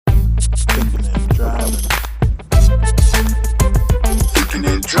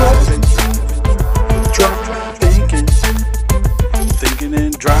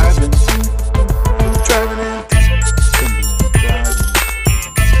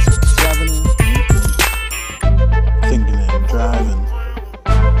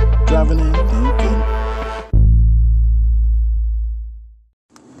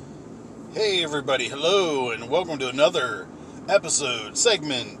everybody. Hello, and welcome to another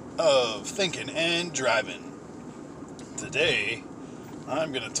segment of Thinking and Driving. Today,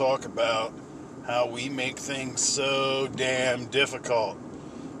 I'm going to talk about how we make things so damn difficult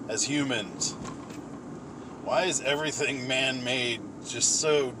as humans. Why is everything man-made just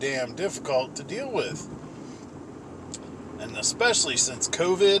so damn difficult to deal with? And especially since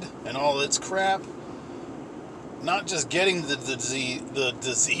COVID and all its crap, not just getting the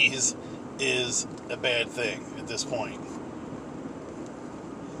disease is a bad thing at this point.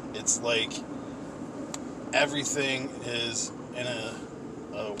 It's like everything is in a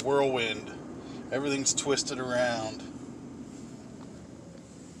whirlwind. Everything's twisted around.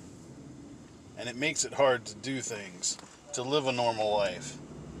 And it makes it hard to do things, to live a normal life.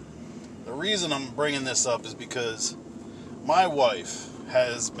 The reason I'm bringing this up is because my wife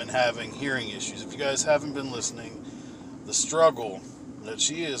has been having hearing issues. If you guys haven't been listening, the struggle that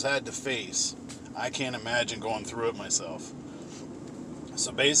she has had to face, I can't imagine going through it myself.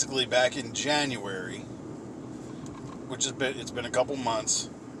 So basically back in January, which it's been a couple months,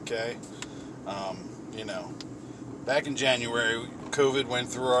 okay? Back in January, COVID went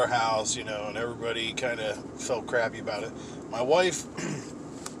through our house, and everybody kind of felt crappy about it. My wife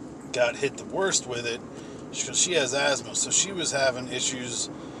got hit the worst with it because she has asthma, so she was having issues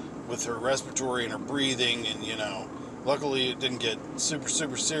with her respiratory and her breathing, and luckily it didn't get super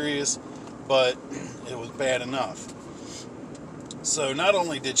serious, but it was bad enough. So not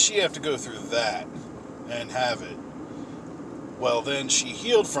only did she have to go through that and have it, well, then she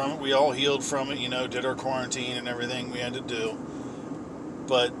healed from it. We all healed from it, did our quarantine and everything we had to do.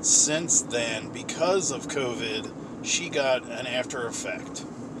 But since then, because of COVID, she got an after effect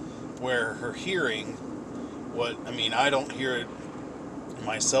where her hearing, I don't hear it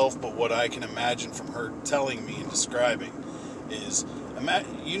myself, but what I can imagine from her telling me and describing is,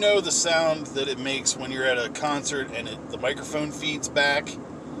 the sound that it makes when you're at a concert and the microphone feeds back?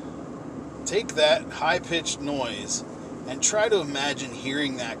 Take that high-pitched noise and try to imagine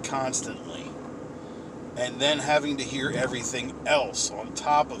hearing that constantly, and then having to hear everything else on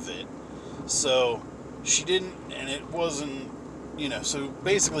top of it. So she didn't, and it wasn't, so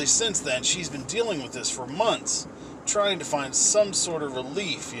basically since then she's been dealing with this for months, trying to find some sort of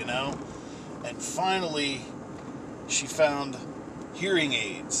relief, and finally she found hearing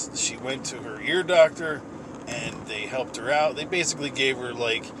aids. She went to her ear doctor and they helped her out. They basically gave her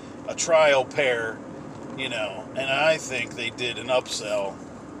like a trial pair, and I think they did an upsell.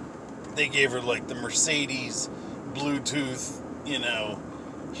 They gave her like the Mercedes Bluetooth,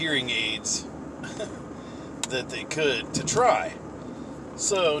 hearing aids that they could to try.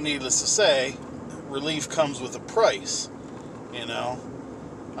 So needless to say, relief comes with a price, I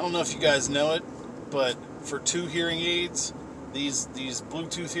don't know if you guys know it, but for 2 hearing aids, these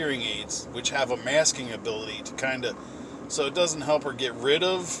Bluetooth hearing aids, which have a masking ability to so it doesn't help her get rid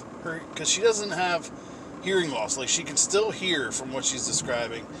of her, because she doesn't have hearing loss. Like, she can still hear from what she's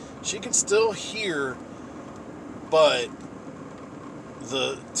describing. She can still hear, but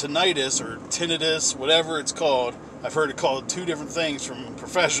the tinnitus or tinnitus, whatever it's called, I've heard it called 2 different things from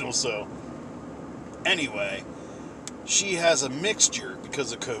professionals, so anyway, she has a mixture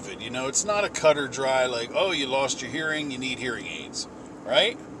because of COVID. It's not a cut or dry, like, oh, you lost your hearing, you need hearing aids,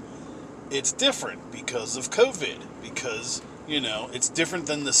 right? It's different because of COVID, because, it's different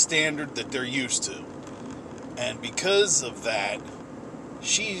than the standard that they're used to. And because of that,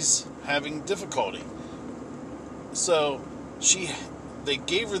 she's having difficulty. So they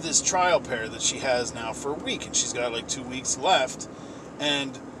gave her this trial pair that she has now for a week, and she's got like 2 weeks left,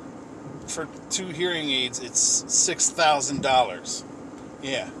 and for 2 hearing aids, it's $6,000.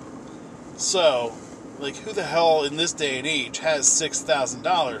 Yeah. So, like, who the hell in this day and age has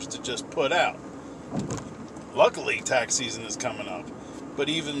 $6,000 to just put out? Luckily, tax season is coming up. But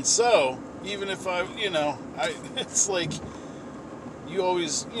even so, even if it's like, you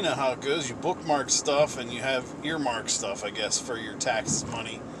always, how it goes, you bookmark stuff and you have earmark stuff, I guess, for your tax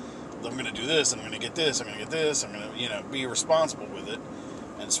money. I'm going to do this, I'm going to get this, I'm going to get this, I'm going to, be responsible with it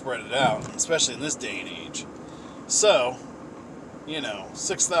and spread it out, especially in this day and age. So,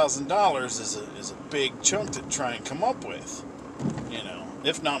 $6,000 is a big chunk to try and come up with,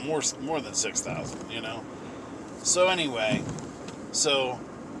 if not more than 6,000, So anyway,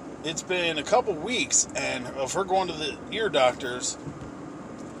 it's been a couple weeks and of her going to the ear doctors,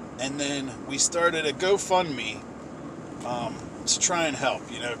 and then we started a GoFundMe to try and help,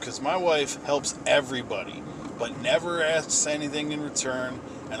 because my wife helps everybody, but never asks anything in return,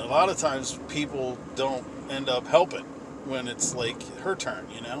 and a lot of times people don't end up helping when it's like her turn,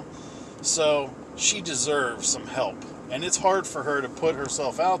 So she deserves some help, And it's hard for her to put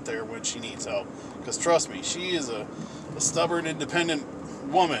herself out there when she needs help. Because trust me, she is a stubborn, independent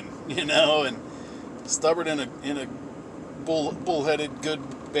woman, and stubborn in a bullheaded, good,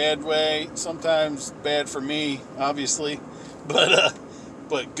 bad way. Sometimes bad for me, obviously, but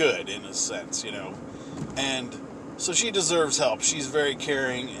good in a sense, And so she deserves help. She's very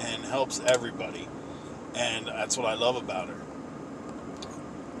caring and helps everybody. And that's what I love about her.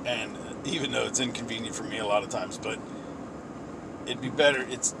 And even though it's inconvenient for me a lot of times, but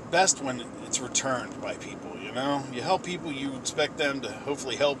it's best when it's returned by people, You help people, you expect them to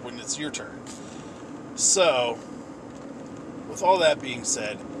hopefully help when it's your turn. So, with all that being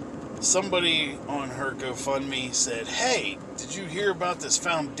said, somebody on her GoFundMe said, hey, did you hear about this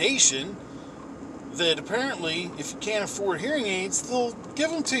foundation that apparently, if you can't afford hearing aids, they'll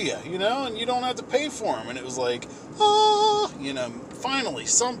give them to you, and you don't have to pay for them. And it was like, finally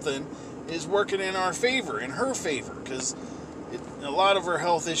something is working in our favor, in her favor, because a lot of her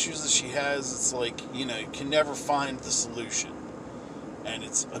health issues that she has, it's like, you can never find the solution. And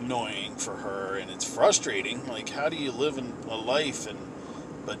it's annoying for her, and it's frustrating. Like, how do you live in a life,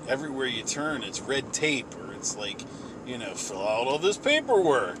 but everywhere you turn, it's red tape, or it's like, fill out all this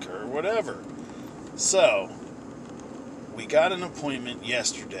paperwork, or whatever. So, we got an appointment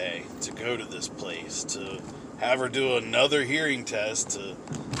yesterday to go to this place, to have her do another hearing test to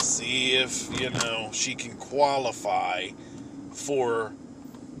see if, she can qualify for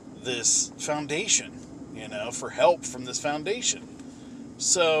this foundation, for help from this foundation.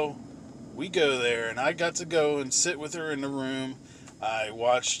 So, we go there, and I got to go and sit with her in the room. I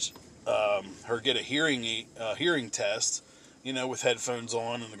watched her get a hearing test, with headphones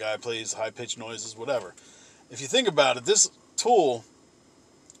on, and the guy plays high-pitched noises, whatever. If you think about it, this tool,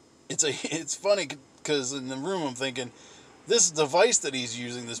 it's funny because in the room I'm thinking, this device that he's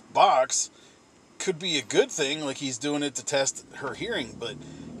using, this box, could be a good thing, like he's doing it to test her hearing, but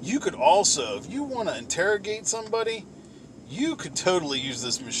you could also, if you want to interrogate somebody, you could totally use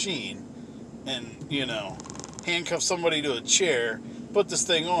this machine and, handcuff somebody to a chair, put this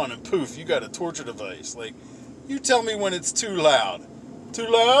thing on, and poof, you got a torture device. Like, you tell me when it's too loud. Too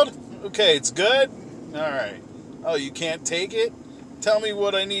loud? Okay, it's good? Alright. Oh, you can't take it? Tell me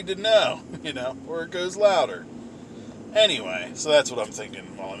what I need to know, or it goes louder. Anyway, so that's what I'm thinking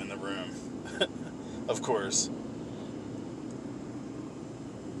while I'm in the room. Of course.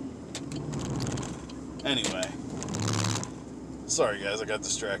 Anyway. Sorry guys, I got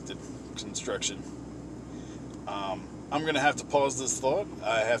distracted. Construction. I'm going to have to pause this thought.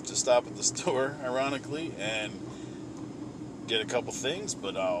 I have to stop at the store, ironically, and get a couple things,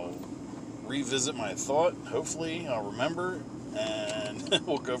 but I'll revisit my thought. Hopefully I'll remember, and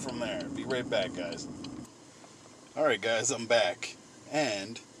we'll go from there. Be right back, guys. Alright guys, I'm back.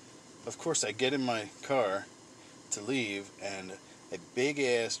 And, of course, I get in my car to leave, and a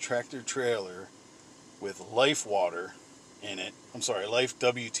big-ass tractor trailer with Life Water in it. I'm sorry, Life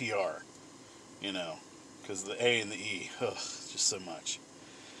WTR. Because the A and the E, just so much.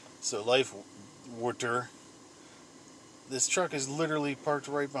 So Life Water, this truck is literally parked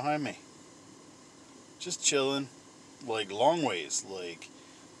right behind me. Just chilling, like long ways,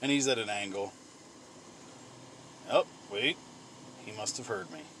 and he's at an angle. Oh, wait, he must have heard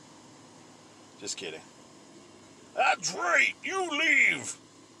me. Just kidding. That's right, you leave!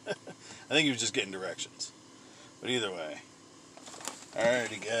 I think he was just getting directions. But either way.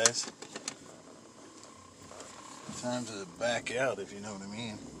 Alrighty, guys. Time to back out, if you know what I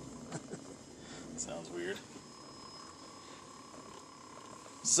mean. Sounds weird.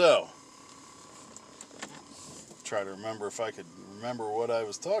 So, try to remember if I could remember what I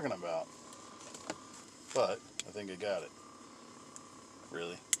was talking about. But, I think I got it.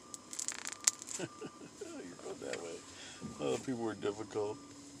 Really? You're going that way. Oh, people were difficult.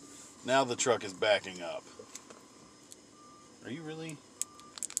 Now the truck is backing up. Are you really?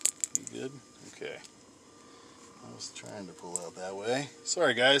 You good? Okay. I was trying to pull out that way.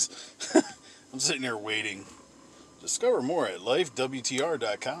 Sorry, guys. I'm sitting here waiting. Discover more at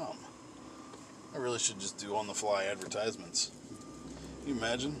lifewtr.com. I really should just do on-the-fly advertisements. Can you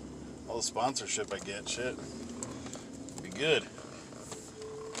imagine? All the sponsorship I get. Shit. It'd be good.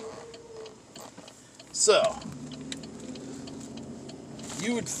 So,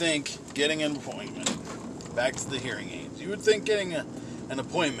 you would think getting an appointment, back to the hearing aids, you would think getting an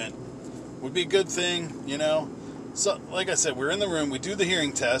appointment would be a good thing, So, like I said, we're in the room, we do the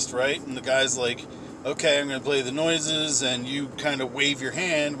hearing test, right? And the guy's like, okay, I'm going to play the noises, and you kind of wave your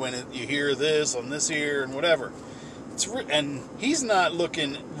hand when you hear this on this ear and whatever. And he's not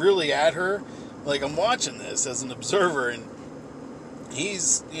looking really at her. Like, I'm watching this as an observer, and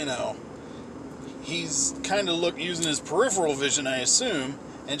he's, he's kind of using his peripheral vision, I assume,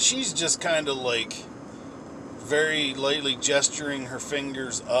 and she's just kind of like very lightly gesturing her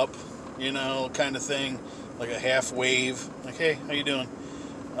fingers up, kind of thing, like a half wave, like, hey, how you doing?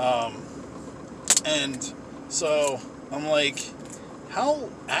 And so I'm like, how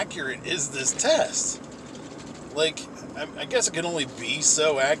accurate is this test? Like, I guess it can only be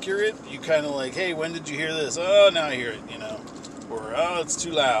so accurate. You kind of like, hey, when did you hear this? Oh, now I hear it, or, oh, it's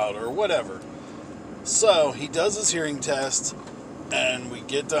too loud, or whatever. So he does his hearing test, and we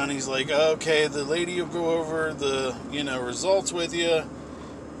get done. He's like, okay, the lady will go over the, results with you,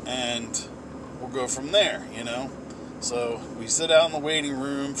 and we'll go from there, So we sit out in the waiting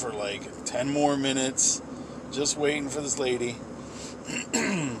room for like 10 more minutes, just waiting for this lady.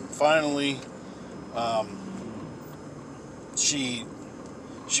 Finally, she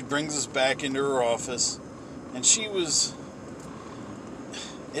brings us back into her office, and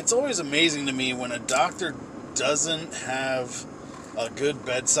it's always amazing to me when a doctor doesn't have a good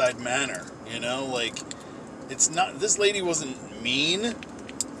bedside manner, like, it's not, this lady wasn't mean,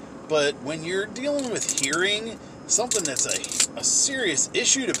 but when you're dealing with hearing, something that's a serious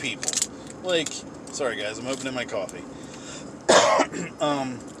issue to people, like, sorry guys, I'm opening my coffee.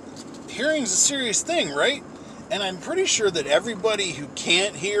 Hearing's a serious thing, right? And I'm pretty sure that everybody who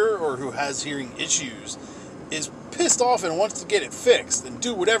can't hear or who has hearing issues is pissed off and wants to get it fixed and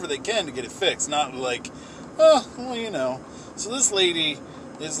do whatever they can to get it fixed. Not like, oh, well, So this lady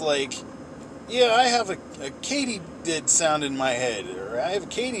is like, yeah, I have a katydid sound in my head, or I have a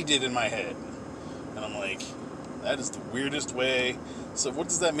katydid in my head. And I'm like, that is the weirdest way. So what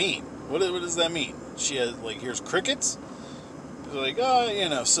does that mean? What does that mean? She has, like, hears crickets? Like,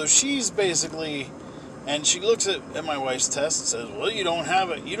 oh, so she's basically, and she looks at my wife's test and says, well, you don't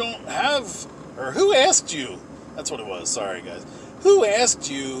have, or who asked you? That's what it was, sorry guys. Who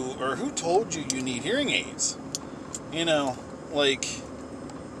asked you, or who told you need hearing aids? Like,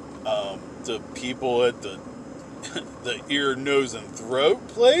 the people at the ear, nose, and throat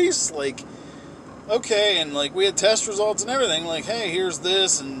place? Like, okay, and like, we had test results and everything, like, hey, here's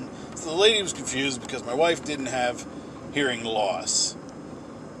this, and so the lady was confused because my wife didn't have hearing loss,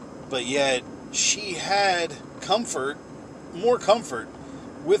 but yet she had more comfort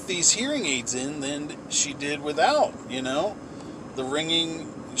with these hearing aids in than she did without. The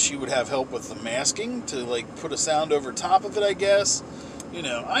ringing, she would have help with the masking to like put a sound over top of it, I guess.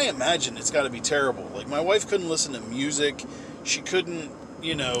 I imagine it's got to be terrible. Like, my wife couldn't listen to music, she couldn't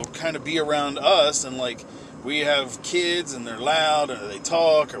kind of be around us, and like, we have kids and they're loud, or they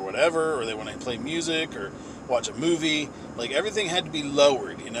talk or whatever, or they want to play music or watch a movie, like, everything had to be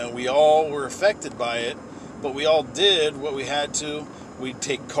lowered. We all were affected by it, but we all did what we had to. We'd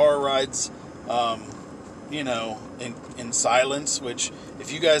take car rides, in silence, which,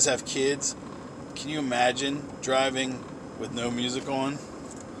 if you guys have kids, can you imagine driving with no music on?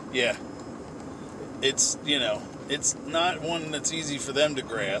 Yeah. It's, it's not one that's easy for them to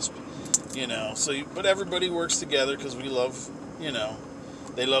grasp, but everybody works together because we love,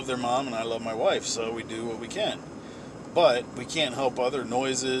 they love their mom and I love my wife, so we do what we can. But we can't help other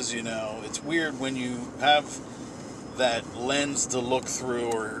noises, It's weird when you have that lens to look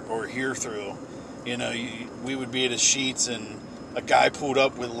through or hear through. We would be at a Sheetz and a guy pulled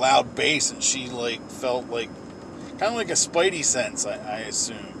up with loud bass and she like felt like kind of like a Spidey sense, I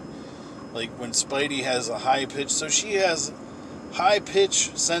assume. Like when Spidey has a high pitch, so she has high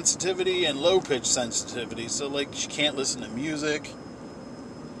pitch sensitivity and low pitch sensitivity, so like she can't listen to music.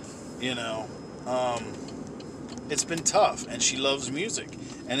 It's been tough, and she loves music,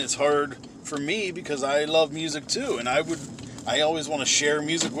 and it's hard for me because I love music too, and I always want to share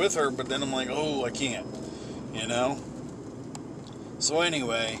music with her, but then I'm like, oh, I can't, So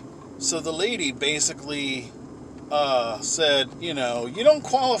anyway, so the lady basically said, you don't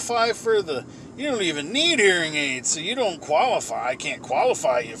qualify you don't even need hearing aids, so you don't qualify. I can't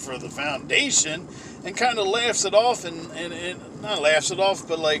qualify you for the foundation, and kind of laughs it off, and not laughs it off,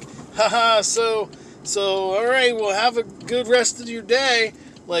 but like, haha, so all right, well, have a good rest of your day.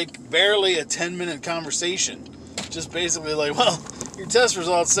 Like, barely a 10-minute conversation. Just basically like, well, your test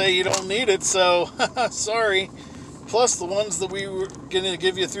results say you don't need it, so sorry. Plus the ones that we were going to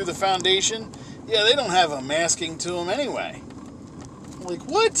give you through the foundation, yeah, they don't have a masking to them anyway. Like,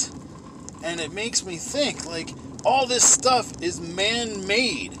 what? And it makes me think, like, all this stuff is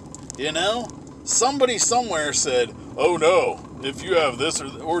man-made, Somebody somewhere said, oh no, if you have this,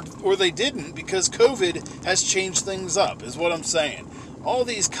 or they didn't, because COVID has changed things up, is what I'm saying. All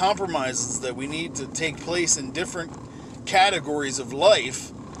these compromises that we need to take place in different categories of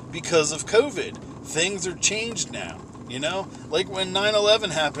life because of COVID. Things are changed now, Like when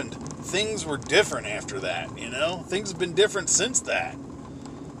 9/11 happened, things were different after that, you know? Things have been different since that.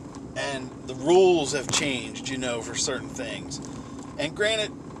 And the rules have changed, you know, for certain things. And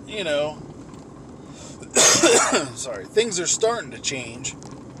granted, you know, sorry, things are starting to change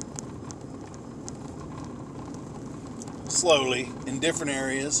slowly in different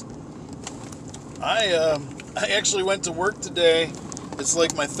areas. I actually went to work today. It's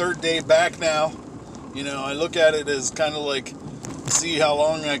like my third day back now. You know, I look at it as kind of like, see how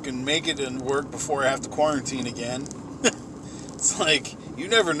long I can make it and work before I have to quarantine again. It's like, you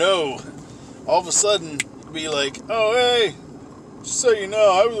never know. All of a sudden, be like, oh, hey, just so you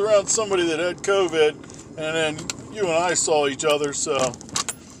know, I was around somebody that had COVID, and then you and I saw each other, so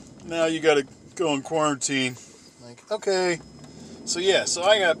now you got to go in quarantine. Like, okay. So yeah, so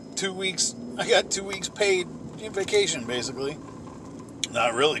I got 2 weeks paid vacation, basically.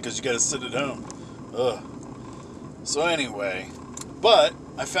 Not really, because you got to sit at home. Ugh. So anyway, but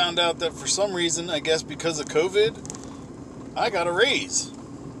I found out that for some reason, I guess because of COVID, I got a raise.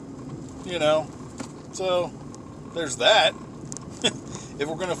 You know, so there's that. If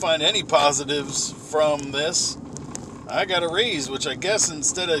we're going to find any positives from this, I got a raise, which I guess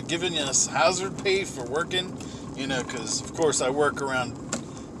instead of giving us hazard pay for working, you know, because of course I work around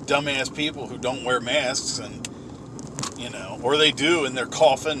dumbass people who don't wear masks, and, you know, or they do and they're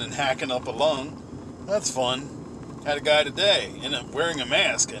coughing and hacking up a lung. That's fun. Had a guy today wearing a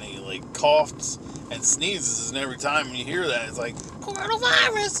mask, and he like coughs and sneezes, and every time you hear that, it's like,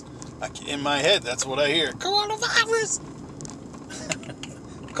 coronavirus! In my head, that's what I hear. Coronavirus!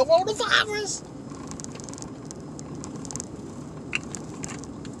 Coronavirus!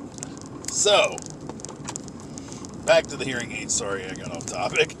 So, back to the hearing aids. Sorry, I got off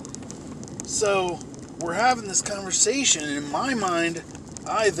topic. So, we're having this conversation, and in my mind,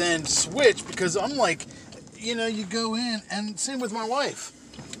 I then switch, because I'm like, you know, you go in, and same with my wife.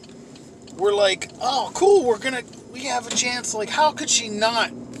 We're like, oh, cool, we have a chance. Like, how could she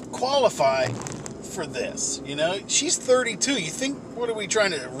not qualify for this? You know, she's 32. You think, what are we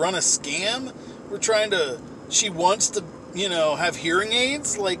trying to run a scam? She wants to, you know, have hearing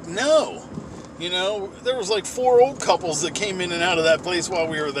aids? Like, no. You know, there was like 4 old couples that came in and out of that place while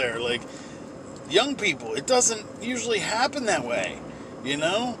we were there. Like, young people. It doesn't usually happen that way, you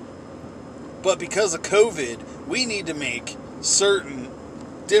know? But because of COVID, we need to make certain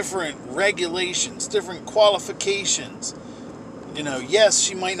different regulations, different qualifications. You know, yes,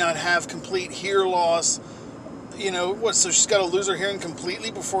 she might not have complete hear loss. You know, what, so she's got to lose her hearing completely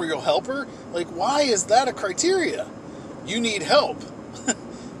before you'll help her? Like, why is that a criteria? You need help.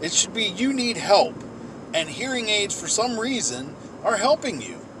 It should be you need help. And hearing aids, for some reason, are helping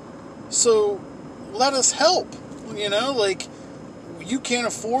you. So, let us help. You know, like, you can't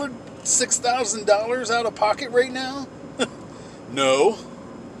afford $6,000 out of pocket right now? No.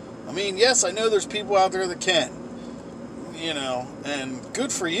 I mean, yes, I know there's people out there that can. You know, and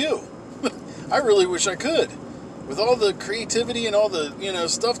good for you. I really wish I could. With all the creativity and all the, you know,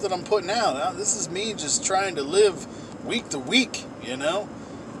 stuff that I'm putting out, this is me just trying to live week to week, you know?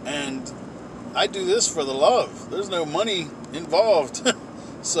 And I do this for the love. There's no money involved.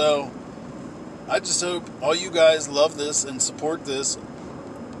 So, I just hope all you guys love this and support this.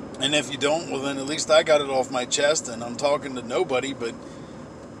 And if you don't, well then at least I got it off my chest, and I'm talking to nobody, but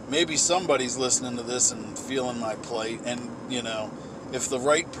maybe somebody's listening to this and feeling my plight. And, you know, if the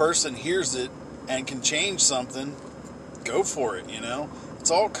right person hears it and can change something, go for it, you know?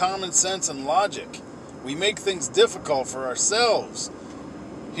 It's all common sense and logic. We make things difficult for ourselves.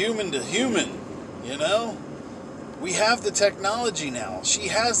 Human to human, you know? We have the technology now. She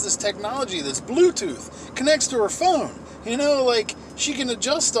has this technology that's Bluetooth, connects to her phone. You know, like, she can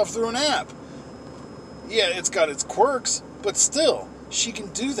adjust stuff through an app. Yeah, it's got its quirks, but still, she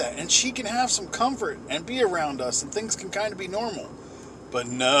can do that. And she can have some comfort and be around us, and things can kind of be normal. But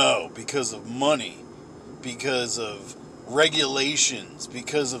no, because of money, because of regulations,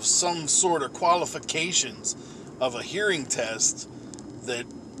 because of some sort of qualifications of a hearing test that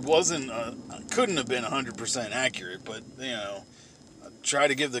couldn't have been 100% accurate, but, you know, try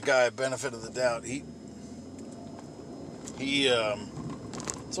to give the guy a benefit of the doubt.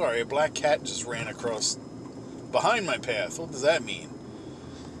 Sorry, a black cat just ran across behind my path. What does that mean?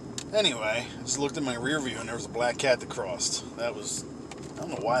 Anyway, I just looked in my rear view and there was a black cat that crossed. I don't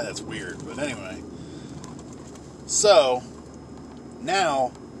know why that's weird, but anyway. So,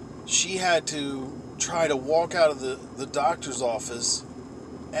 now, she had to try to walk out of the doctor's office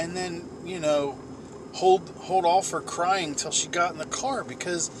and then, you know, hold off her crying till she got in the car,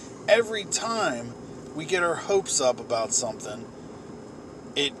 because every time we get our hopes up about something,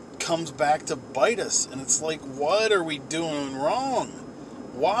 it comes back to bite us. And it's like, what are we doing wrong?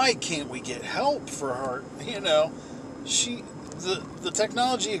 why can't we get help for her? The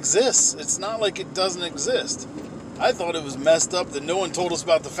technology exists. It's not like it doesn't exist. I thought it was messed up that no one told us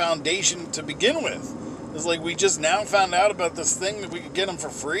about the foundation to begin with. It's like we just now found out about this thing that we could get them for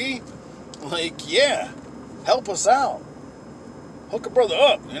free. Like, yeah, help us out. Hook a brother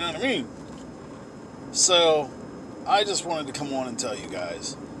up, you know what I mean? So, I just wanted to come on and tell you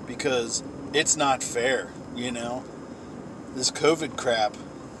guys, because it's not fair, This COVID crap,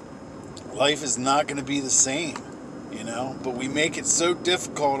 life is not going to be the same, But we make it so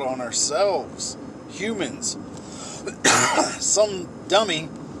difficult on ourselves, humans. Some dummy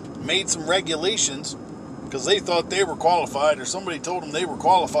made some regulations because they thought they were qualified, or somebody told them they were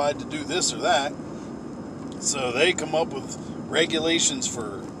qualified to do this or that. So they come up with regulations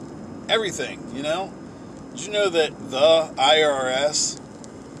for everything, Did you know that the IRS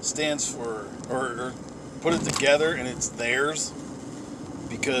stands for, or put it together and it's theirs?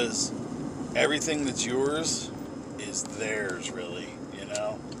 Because everything that's yours is theirs, really,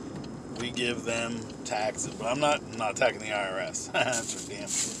 We give them taxes, but I'm not attacking the IRS. That's for damn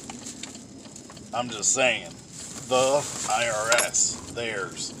sure. I'm just saying, the IRS,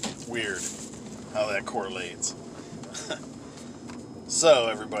 theirs. Weird how that correlates. So,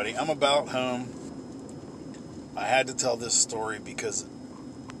 everybody, I'm about home. I had to tell this story because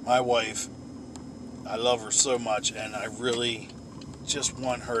my wife, I love her so much, and I really just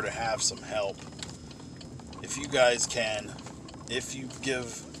want her to have some help. If you guys can, if you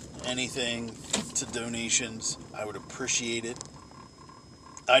give anything to donations, I would appreciate it.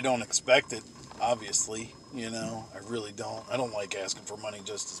 I don't expect it, obviously, I really don't. I don't like asking for money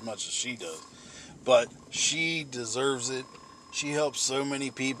just as much as she does. But she deserves it. She helps so many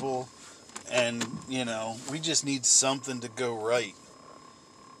people. And, we just need something to go right.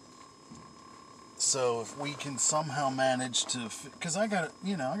 So if we can somehow manage to... Because I got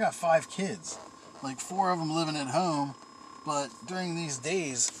 5 kids. Like 4 of them living at home. But during these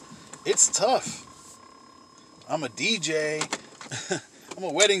days, it's tough. I'm a DJ. I'm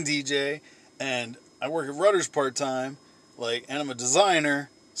a wedding DJ. And I work at Rutter's part-time. And I'm a designer.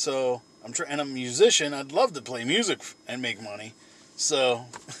 So... and I'm a musician. I'd love to play music and make money. So,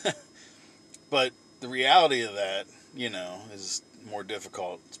 but the reality of that, is more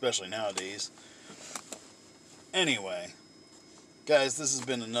difficult, especially nowadays. Anyway, guys, this has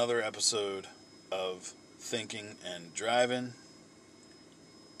been another episode of Thinking and Driving.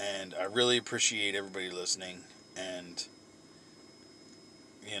 And I really appreciate everybody listening. And,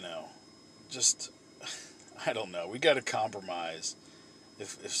 just, I don't know. We got to compromise.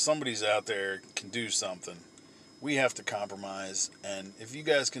 If somebody's out there can do something, we have to compromise. And if you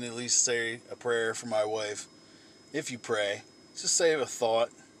guys can at least say a prayer for my wife, if you pray, just say a thought,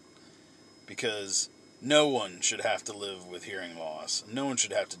 because no one should have to live with hearing loss. No one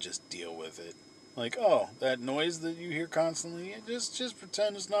should have to just deal with it. Like, oh, that noise that you hear constantly, just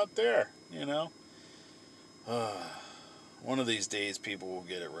pretend it's not there, One of these days people will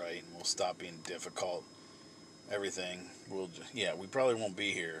get it right and we'll stop being difficult. Everything we probably won't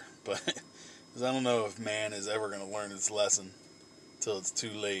be here, but because I don't know if man is ever going to learn its lesson till it's too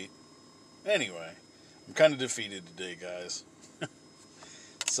late. Anyway, I'm kind of defeated today, guys.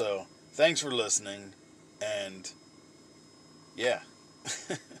 So, thanks for listening, and yeah,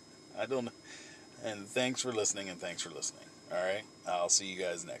 I don't know, and thanks for listening, alright? I'll see you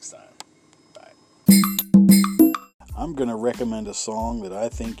guys next time. Bye. I'm going to recommend a song that I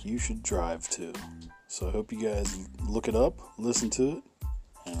think you should drive to. So I hope you guys look it up, listen to it,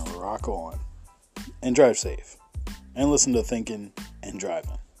 and rock on. And drive safe. And listen to Thinking and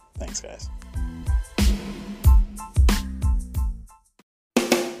Driving. Thanks, guys.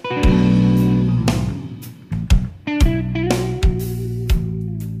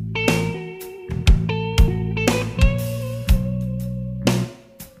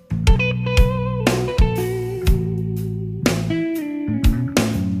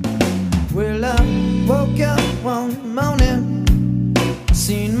 Woke up one morning,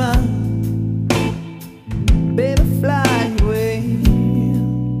 seen my baby fly away.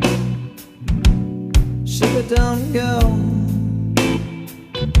 Sugar, don't go.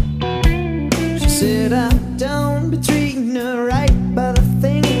 She said I don't be treating her right by the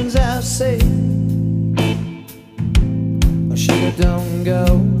things I say. Oh, sugar, don't go.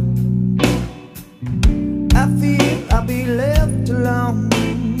 I feel I'll be left alone.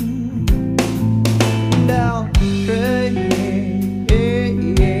 Down, crazy,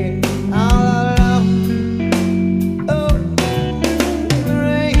 all alone. Oh, the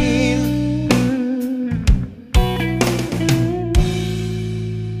rain.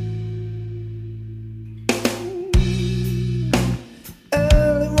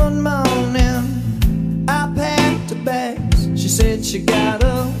 Guess you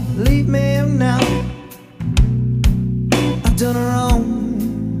gotta leave me now. I've done her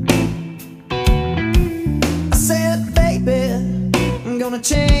wrong. I said, baby, I'm gonna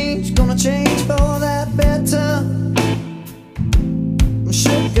change for that better.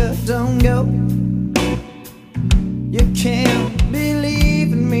 Sugar, don't go. You can't be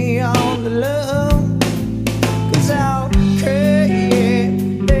leaving me all alone. 'Cause I'll cry,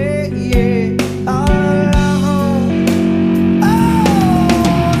 all alone. Oh,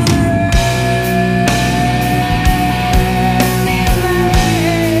 the rain in my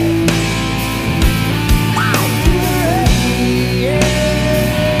rain.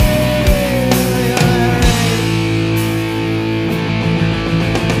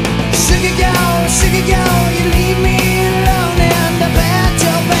 Sugar girl, you leave me alone and I bet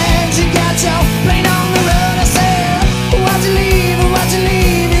your bags. You got your plane on the road. I said, why'd you leave?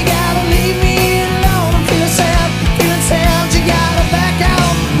 You gotta leave me alone. I'm feeling sad. You gotta back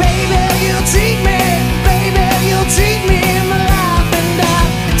out. Baby, you treat me in my life, and I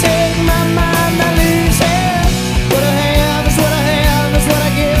take my mind, I lose it. What I have is what I have, is what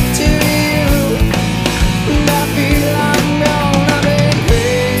I give to you. And I feel I'm gonna be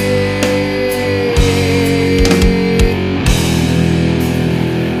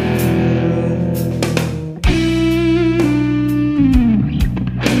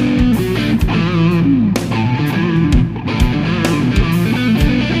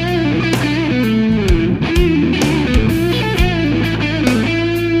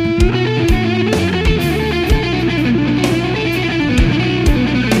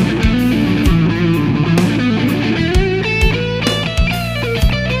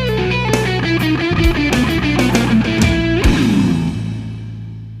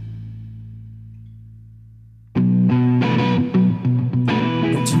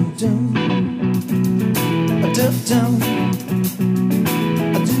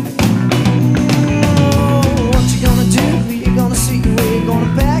what you gonna do? Who you gonna see? Where you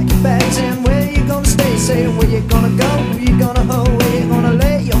gonna pack your bags and where you gonna stay? Say where you gonna go? Who you gonna hold? Where you gonna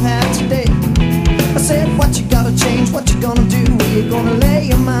lay your hat today? I said what you gotta change? What you gonna do? Where you gonna lay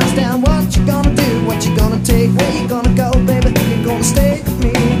your minds down? What you gonna do? What you gonna take? Where you gonna go, baby? Who you gonna stay with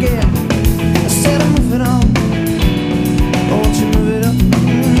me again? I said I'm moving on. Oh, won't you move it up?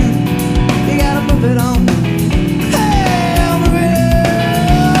 You gotta move it on.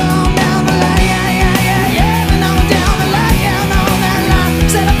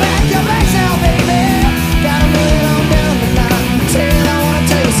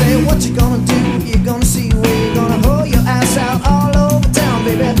 What you gonna do? You gonna see where you gonna hold your ass out all over town,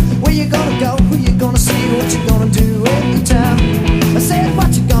 baby. Where you gonna go? Who you gonna see? What you gonna do every time? I said,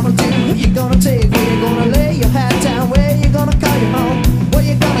 what you gonna do? Who you gonna take? Where you gonna lay your hat down? Where you gonna call your home? Where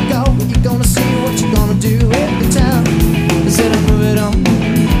you gonna go? Who you gonna see? What you gonna do every time? I said, move it on.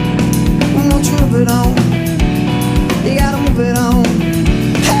 Won't you move it on? You gotta move it on.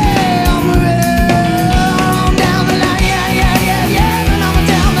 Hey, I'll move it on down the line, yeah.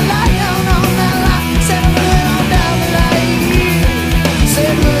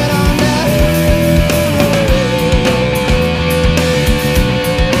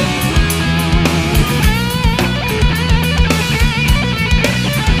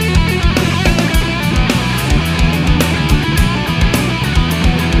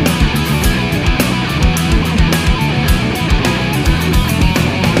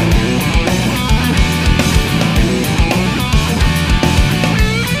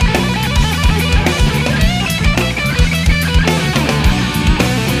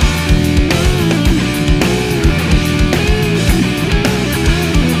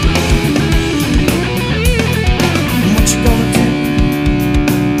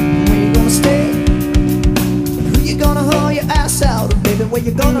 Where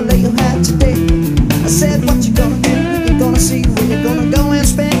you gonna lay your hat today? I said, what you gonna do? Where you gonna see? Where you gonna go and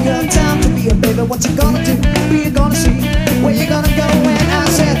spend your time to be a baby? What you gonna do?